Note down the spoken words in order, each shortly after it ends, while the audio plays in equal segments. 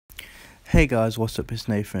Hey guys, what's up? It's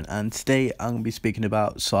Nathan, and today I'm going to be speaking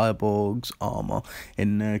about Cyborgs Armour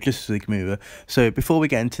in Justice League movie. So before we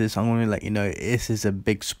get into this, I'm going to let you know this is a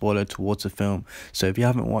big spoiler towards the film. So if you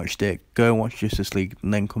haven't watched it, go and watch Justice League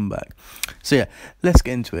and then come back. So yeah, let's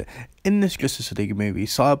get into it. In this Justice League movie,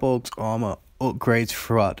 Cyborgs Armour upgrades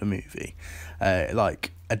throughout the movie.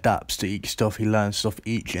 Like adapts to each stuff, he learns stuff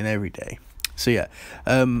each and every day. So yeah,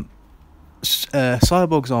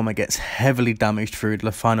 Cyborg's armor gets heavily damaged through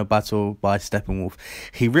the final battle by Steppenwolf.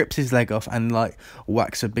 He rips his leg off and like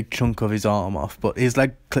whacks a big chunk of his arm off, but his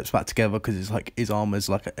leg clips back together because it's like his armor's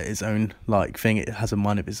like its own like thing. It has a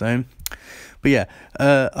mind of its own. But yeah,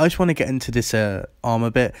 I just want to get into this armor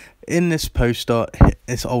bit. In this poster,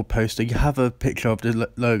 this old poster, you have a picture of the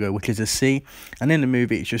logo, which is a C, and in the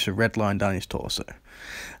movie it's just a red line down his torso.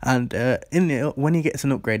 And when he gets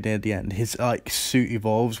an upgrade near the end, his like suit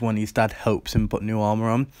evolves when his dad helps him put new armor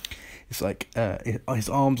on. It's like his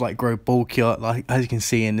arms like grow bulkier, like as you can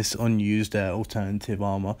see in this unused alternative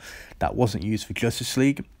armor that wasn't used for Justice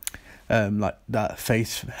League. Like that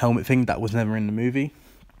face helmet thing that was never in the movie.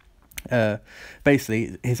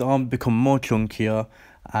 Basically his arm become more chunkier,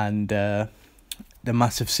 and the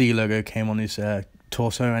massive C logo came on his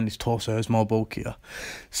torso, and his torso is more bulkier.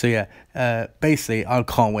 So yeah, basically I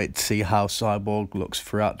can't wait to see how Cyborg looks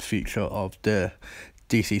throughout the future of the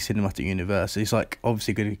DC cinematic universe. It's like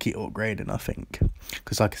obviously going to keep upgrading, I think,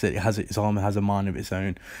 because like I said, its armor has a mind of its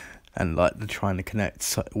own, and like they're trying to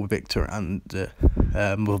connect with Victor and the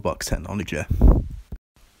Mother Box technology.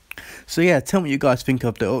 So yeah, tell me what you guys think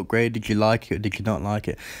of the upgrade. Did you like it or did you not like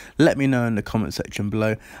it? Let me know in the comment section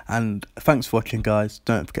below, and thanks for watching guys.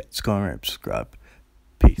 Don't forget to go and subscribe.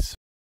 Peace.